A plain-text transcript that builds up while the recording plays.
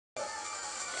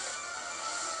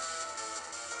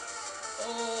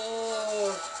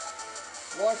Oh,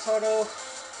 War Turtle.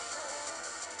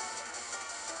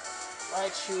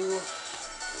 Raichu.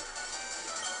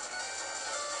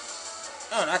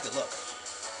 I don't have to look.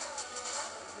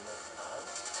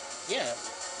 Yeah,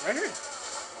 right here.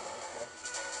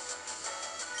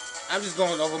 I'm just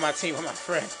going over my team with my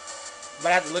friend.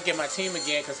 But I have to look at my team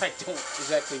again because I don't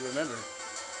exactly remember.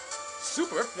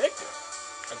 Super effective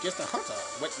against the Hunter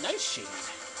with Nightshade.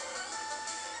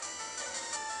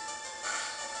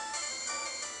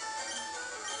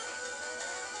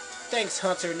 Thanks,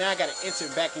 Hunter. Now I gotta enter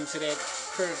back into that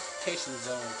purification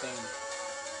zone thing.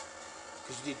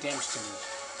 Because you did damage to me.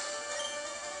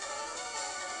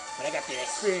 But I got the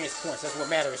experience points. That's what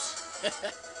matters.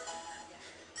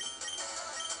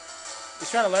 He's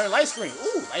trying to learn Light Screen.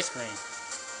 Ooh, Light Screen.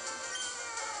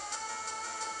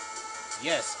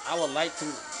 Yes, I would like to.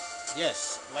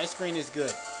 Yes, Light Screen is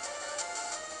good.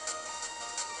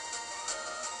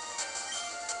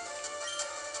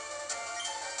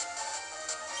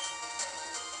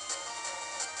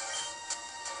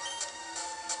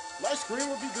 Light Screen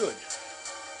would be good.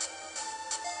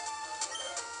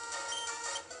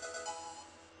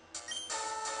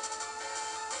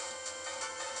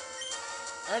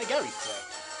 I already got Reflect.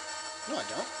 No, I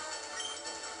don't.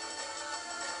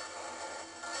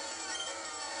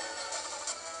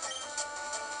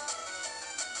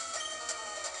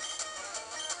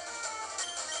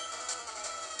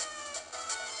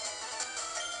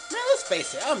 Man, let's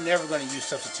face it, I'm never going to use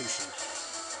Substitution.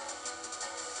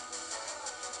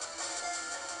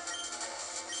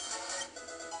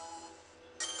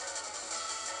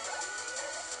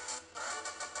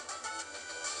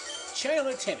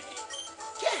 Chandler Timmy.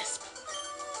 Gasp!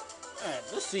 Alright,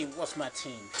 let's see what's my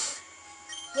team here.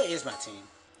 Where is my team?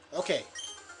 Okay.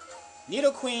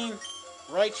 Nido Queen,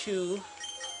 Raichu,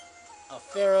 a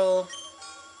Pharaoh,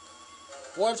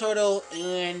 War Turtle,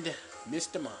 and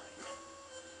Mr. Mime.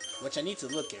 Which I need to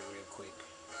look at real quick.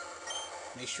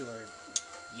 Make sure,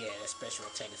 yeah, that special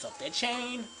attack is up that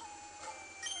chain.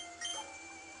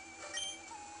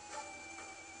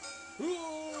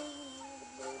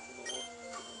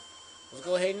 Let's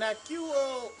go ahead and knock you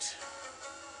out.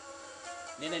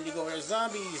 Then I need to go over to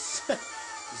zombies.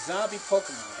 Zombie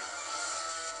Pokemon.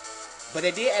 But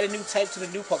they did add a new type to the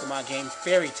new Pokemon game,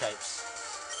 Fairy types.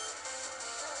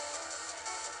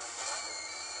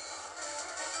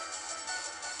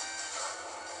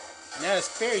 Now it's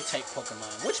Fairy type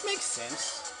Pokemon, which makes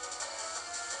sense.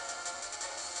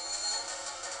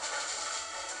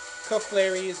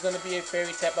 Clefairy is going to be a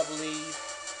Fairy type, I believe.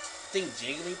 I think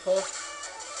Jigglypuff.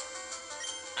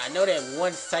 I know that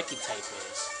one Psychic type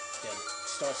is. That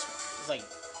starts, it's like,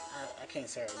 I can't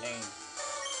say her name.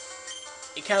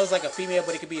 It kind of looks like a female,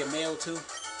 but it could be a male too.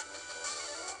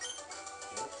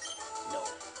 No.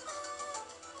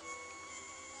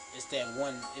 It's that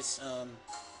one,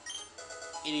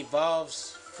 it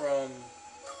evolves from,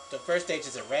 the first stage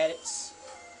is a Raditz.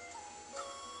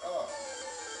 Oh.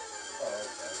 Oh,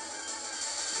 okay.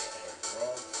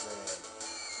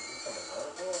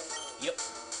 Yep.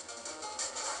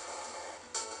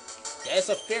 That's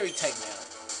a Fairy type now.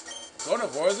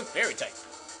 Gardevoir is a Fairy type.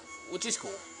 Which is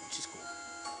cool.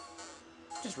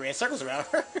 Just ran circles around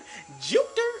her.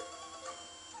 Juked her.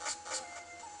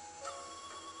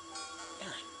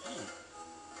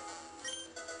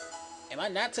 Am I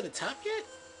not to the top yet?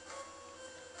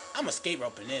 I'm escape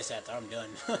roping this after I'm done.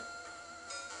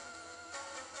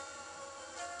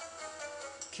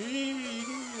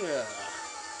 Yeah.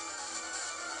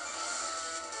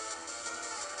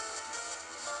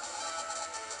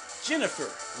 Jennifer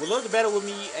would love to battle with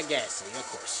me at Ghastly, of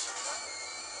course.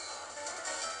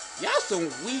 Y'all some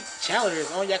weak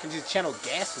challengers on y'all can just channel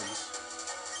Ghastlies.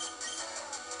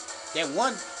 That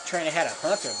one trainer had a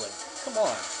Hunter, but come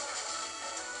on.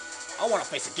 I want to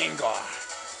face a Gengar.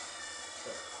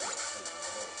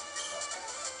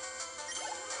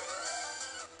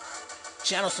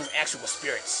 Channel some actual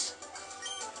spirits.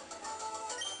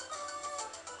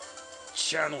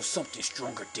 Channel something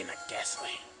stronger than a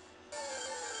Ghastly.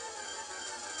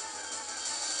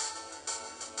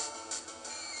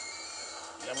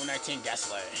 Level 19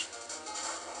 Ghastly.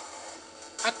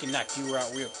 I can knock you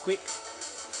out real quick.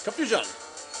 Confusion.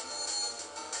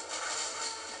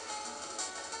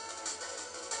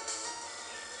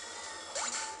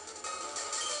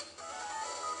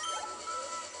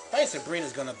 I think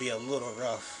Sabrina's gonna be a little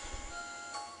rough.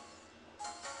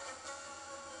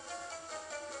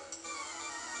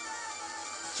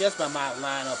 Just by my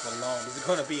lineup alone, it's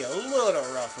gonna be a little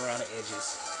rough around the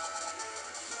edges.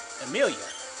 Amelia.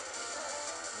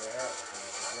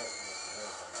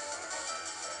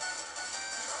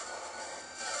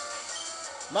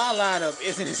 My lineup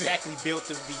isn't exactly built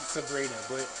to beat Sabrina,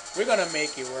 but we're gonna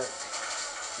make it work.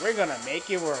 We're gonna make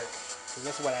it work. Because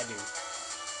that's what I do.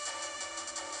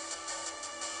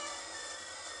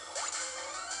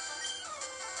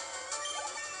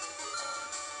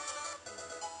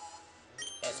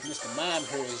 As Mr. Mime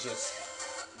here is just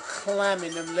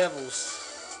climbing them levels.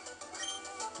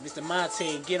 Mr.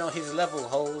 Monte, get on his level,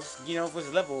 hoes. Get on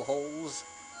his level, hoes.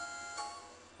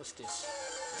 What's this?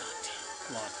 Oh, damn.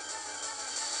 Come on.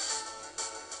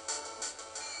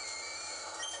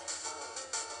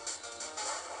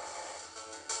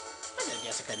 I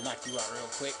guess I could knock you out real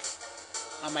quick.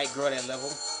 I might grow that level.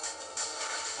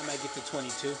 I might get to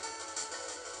 22.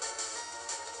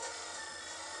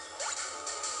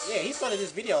 Yeah, he started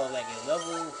this video like at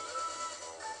level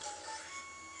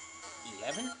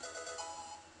 11?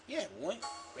 Yeah, one.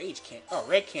 Rage candy. Oh,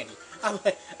 red candy.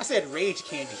 I said rage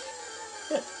candy.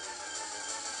 I'm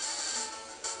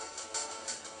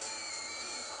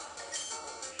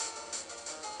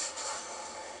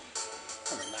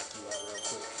gonna knock you out real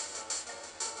quick.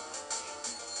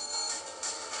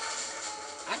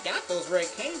 I got those red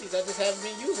candies, I just haven't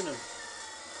been using them.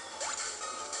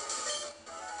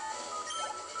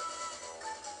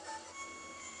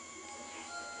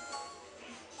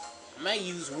 I might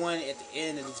use one at the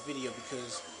end of this video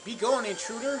because be going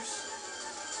intruders.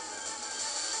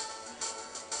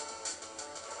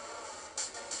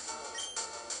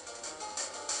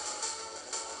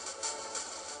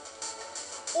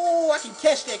 Oh, I can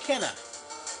catch that, can I?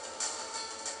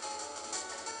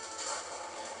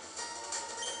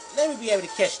 Let me be able to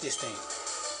catch this thing.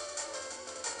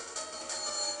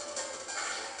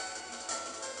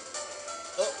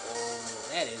 Uh-oh,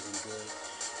 that isn't good.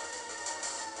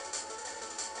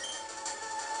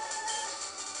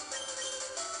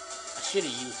 I should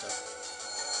have used her.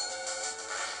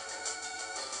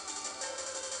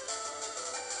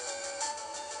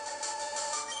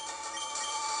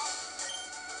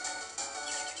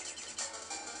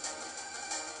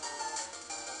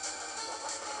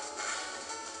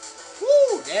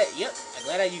 Woo! That, yep, I'm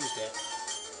glad I used that.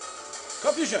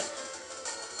 Confusion!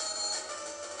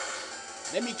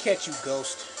 Let me catch you,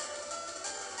 Ghost.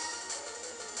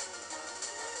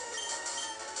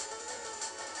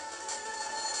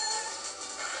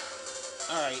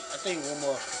 Alright, I think one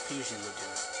more confusion will do.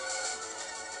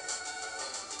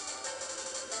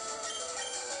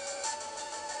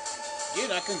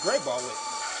 Yeah, I can gray ball with.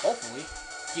 Hopefully.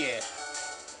 Yeah.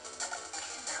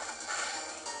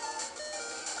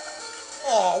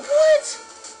 Oh, what?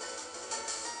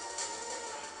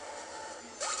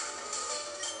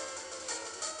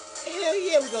 Hell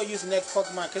yeah, we're gonna use the next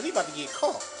Pokemon because he's about to get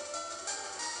caught.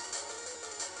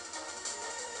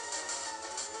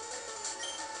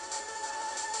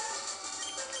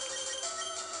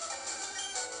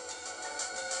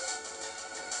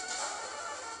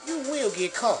 You will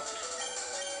get caught.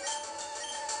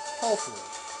 Hopefully.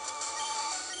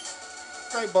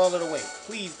 Straight ball it away.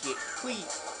 Please.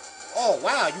 Oh,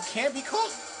 wow, you can't be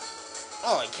caught?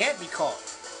 Oh, it can't be caught.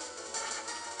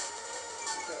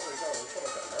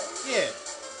 Yeah.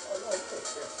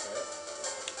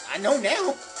 I know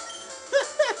now.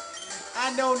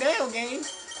 I know now, game.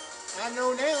 I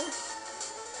know now.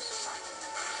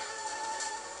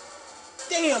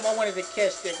 Damn, I wanted to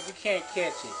catch that, but you can't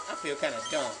catch it. I feel kind of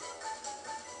dumb.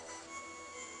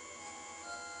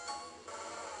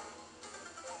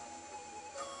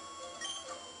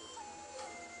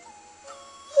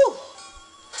 Whew.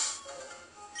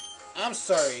 I'm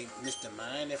sorry, Mr.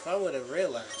 Mine. If I would have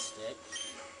realized that,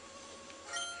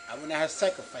 I would not have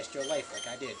sacrificed your life like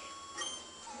I did.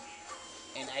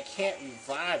 And I can't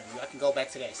revive you. I can go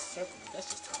back to that circle. That's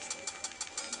just too much.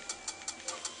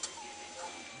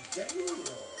 Yeah, that's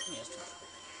too much.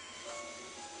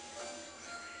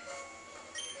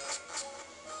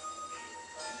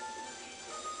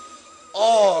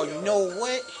 Oh, you know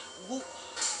what?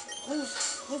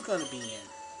 Who's gonna be in?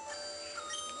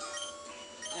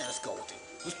 Yeah, let's go with it.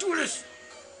 Let's do this.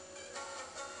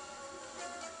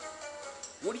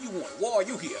 What do you want? Why are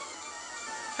you here?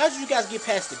 How did you guys get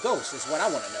past the ghost? Is what I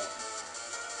want to know.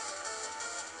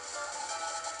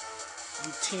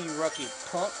 You Team Rocket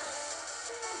punk.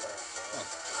 Oh,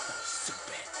 so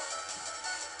bad.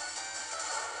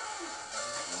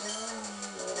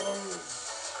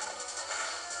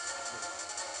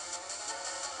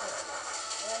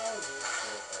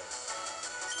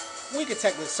 Weak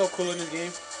attack was so cool in this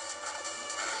game.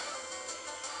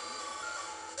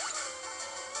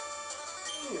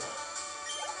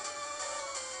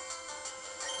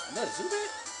 Another Zubat?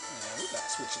 Yeah, we gotta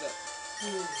switch it up.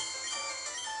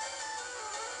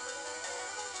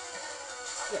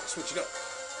 We gotta switch it up.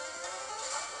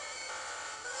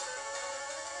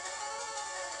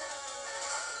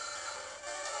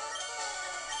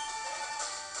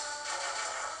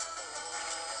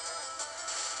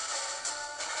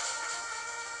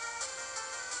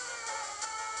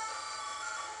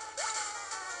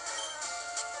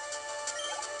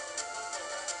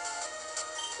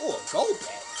 Oh, a gold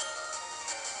bat.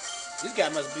 This guy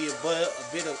must be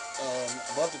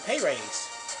above the pay raise.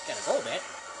 Got a gold bat.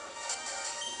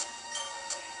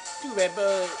 Too bad,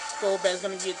 but gold bat's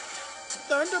gonna get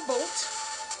Thunderbolt.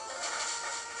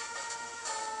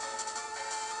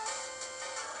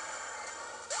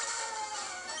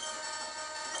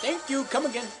 Thank you. Come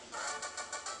again.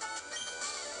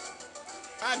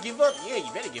 I give up. Yeah,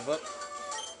 you better give up.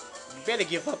 You better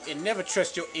give up and never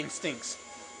trust your instincts.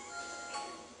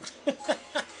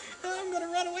 I'm gonna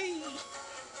run away.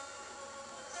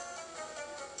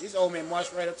 This old man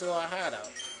marched right up to our hideout.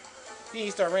 Then he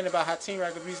started ranting about how Team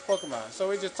Rocket beats Pokemon. So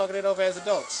we're just talking it over as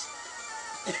adults.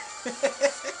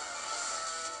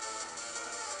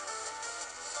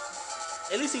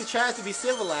 At least he tries to be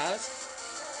civilized.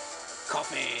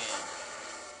 Coughing.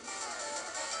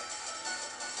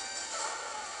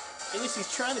 At least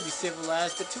he's trying to be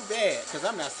civilized, but too bad, because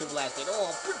I'm not civilized at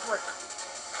all. Brick.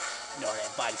 No,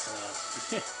 that body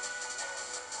slam.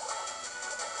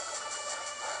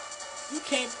 You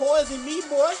can't poison me,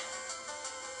 boy.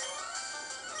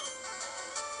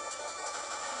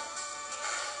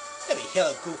 That'd be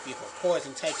hella goofy if a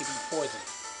poison tank could be poisoned.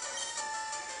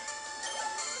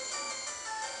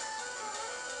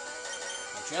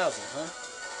 Drowsy, huh?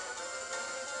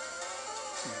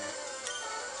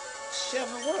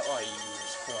 Chevron, where are you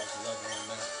as far as leveling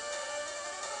now?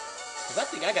 Because I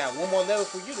think I got one more level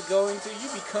for you to go until you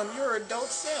become your adult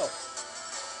self.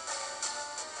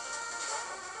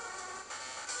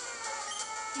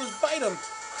 Let's bite him.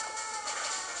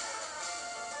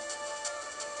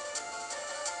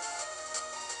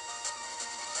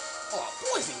 Oh,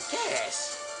 poison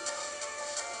gas.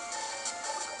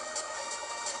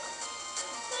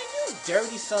 Man, you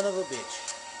dirty son of a bitch.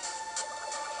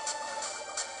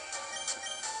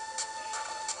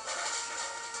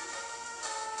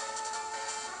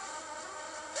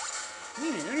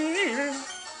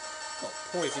 Oh,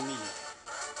 poison me.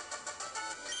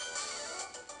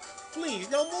 Please,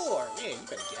 no more. Yeah, you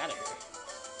better get out of here.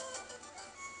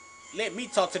 Let me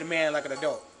talk to the man like an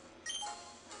adult.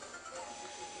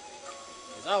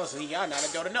 Because obviously y'all not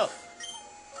adult enough.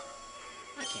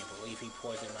 I can't believe he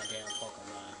poisoned my damn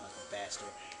Pokemon like a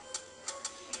bastard.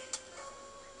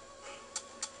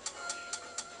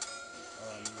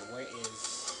 Where is...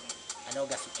 I know I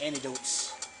got some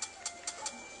antidotes.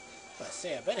 But I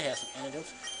say I better have some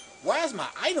antidotes. Why is my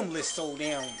item list so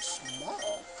damn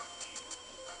small?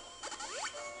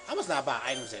 I must not buy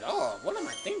items at all. What am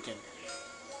I thinking?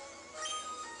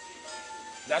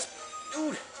 That's...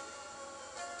 Dude!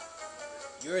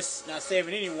 You're not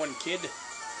saving anyone, kid.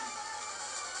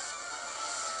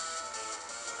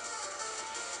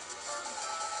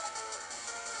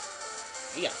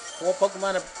 He got 4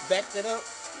 Pokemon to back that up.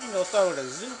 You know, start with a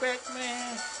Zubat,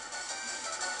 man.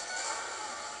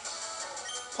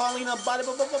 Paulina body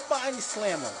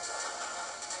slammer.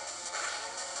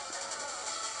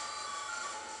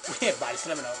 Yeah, body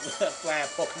slamming a flying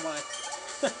Pokemon.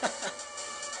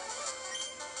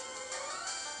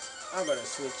 I'm gonna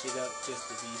switch it up just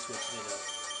to be switching it up.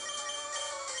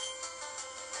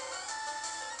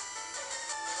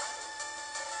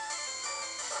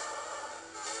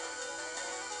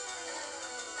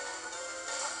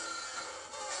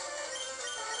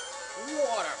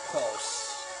 Water Pulse.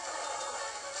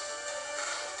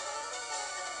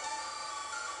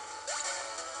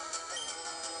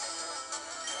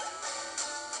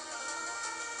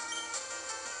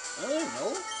 I don't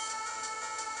know.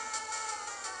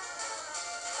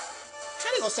 How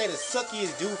they gonna say the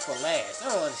suckiest dude for last? I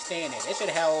don't understand that. They should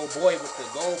have old boy with the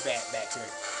gold bat back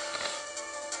here.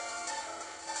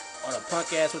 On a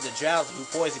punk ass with the Drowsy who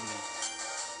poisoned me.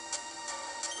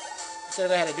 Instead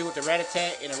of I had to do with the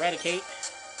Rattata and Eradicate.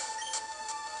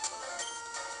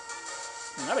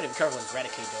 I better be careful with this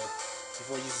Eradicate though.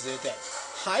 Before he uses that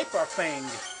Hyper Fang.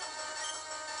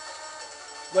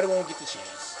 But it won't get the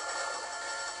chance.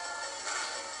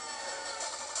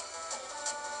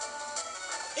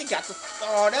 It got the...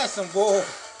 Oh, that's some bull.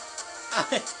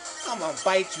 I'm gonna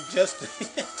bite you just to...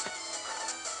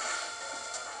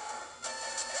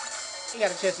 He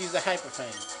got a chance to use the Hyper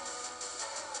Fang.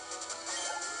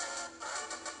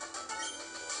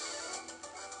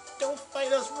 Don't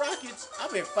fight us, Rockets.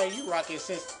 I've been fighting you, Rockets,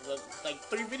 since like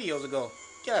 3 videos ago.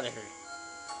 Get out of here.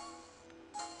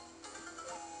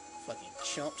 Fucking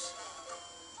chumps.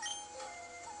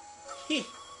 Heh.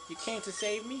 You came to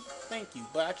save me? Thank you,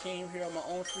 but I came here on my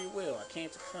own free will. I came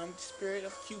to calm the spirit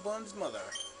of Cubon's mother.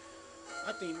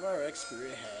 I think Rarek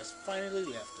spirit has finally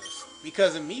left us.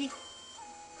 Because of me?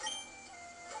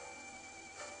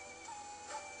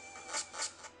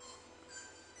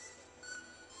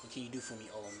 What can you do for me,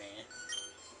 old man?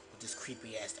 What this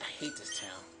creepy ass. I hate this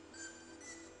town.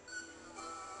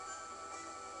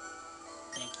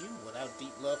 Thank you. Without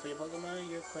deep love for your Pokemon,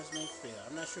 your quest may fail.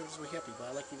 I'm not sure if this will help you, but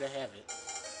I'd like you to have it.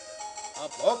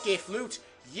 Okay, flute.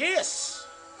 Yes!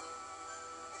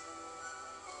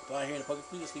 By here in the Poke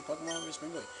Flute, sleep Pokemon will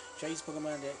spring away. Try these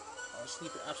Pokemon that are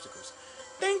sleeping obstacles.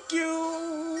 Thank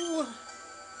you!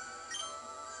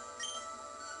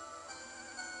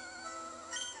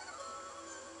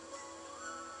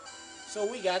 So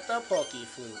we got the Poke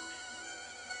Flute.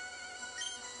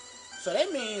 So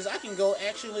that means I can go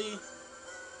actually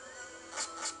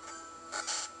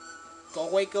go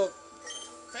wake up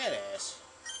fat ass.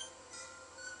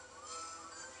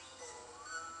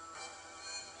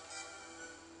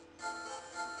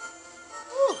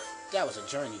 Whew, that was a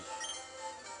journey.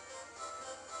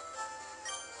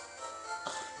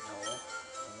 Oh, no, I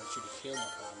want you to kill my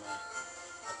Pokemon.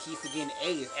 I keep forgetting A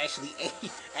is actually A.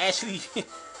 Actually,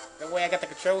 the way I got the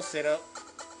control set up.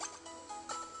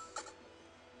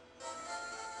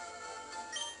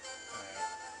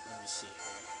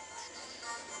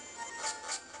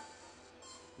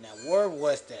 Now, where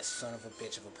was that son of a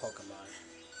bitch of a Pokemon?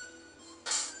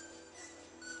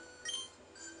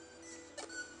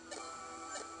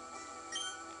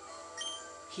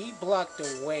 He blocked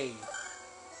the way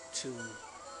to...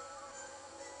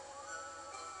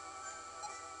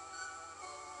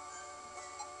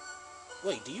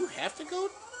 Wait, do you have to go?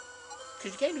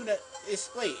 Because you can't do that.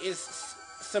 Wait, is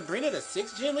Sabrina the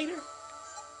 6th gym leader?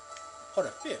 Or the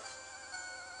 5th?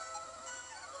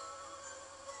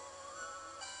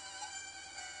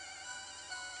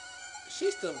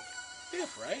 She's the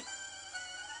 5th, right?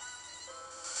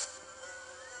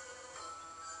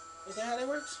 Is that how that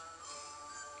works?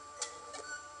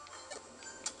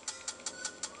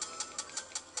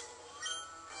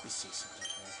 Let me see something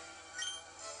here.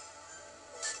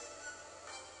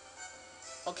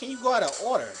 Oh, can you go out of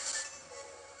order?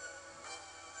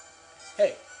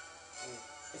 Hey,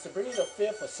 is Sabrina the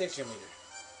 5th or 6th gym leader?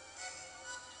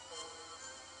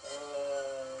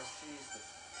 She's the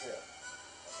 5th.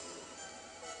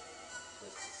 The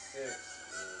 6th is...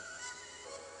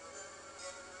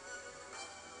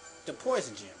 The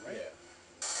poison gym, right? Yeah.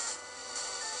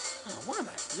 Oh, what am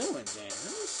I doing, Dan? Let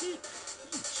me see.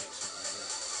 Let me check something here.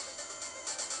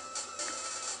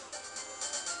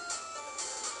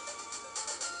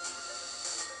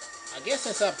 I guess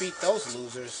since I beat those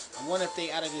losers, I wonder if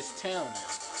they out of this town now.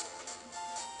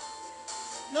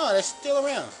 No, they're still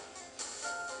around.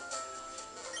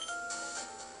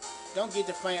 Don't get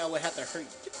to find out what have to hurt you.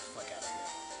 Get the fuck out of here.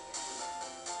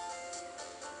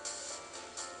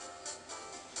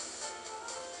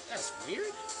 That's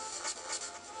weird.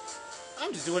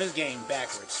 I'm just doing this game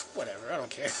backwards. Whatever, I don't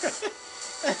care.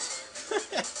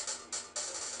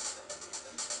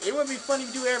 It would be funny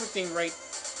to do everything right.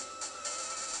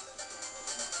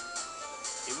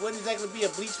 It wouldn't exactly be a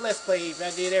Bleach Let's Play if I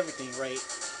did everything right.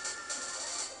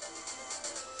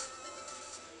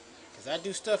 Because I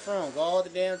do stuff wrong all the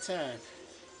damn time.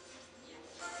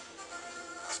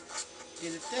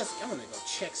 I'm gonna go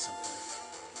check something.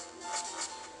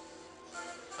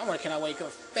 I wonder, can I wake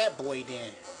up Fat Boy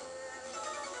then?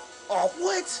 Oh,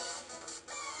 what?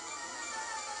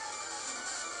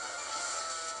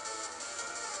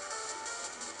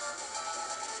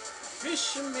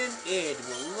 Fisherman Ed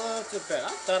would love to bet. I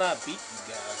thought I beat you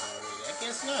guys already. I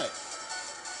guess not.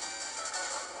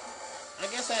 I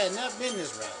guess I had not been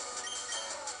this route.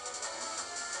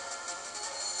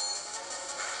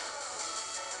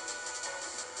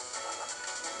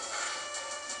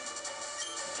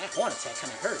 That horn attack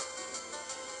kind of hurt.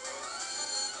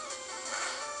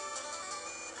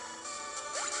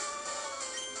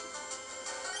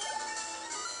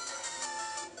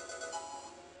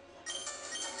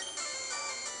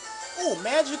 Oh,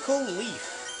 Magical Leaf.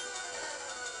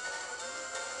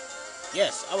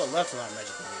 Yes, I would love to learn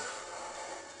Magical Leaf.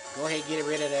 Go ahead and get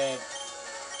rid of that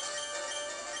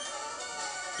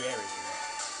barrier.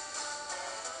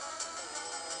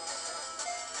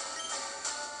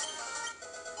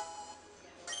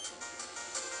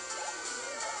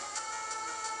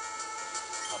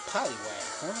 A Poliwag,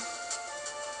 huh?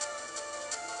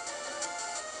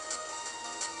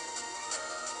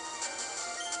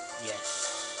 Yes.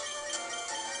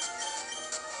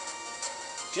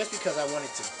 Just because I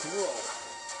wanted to grow.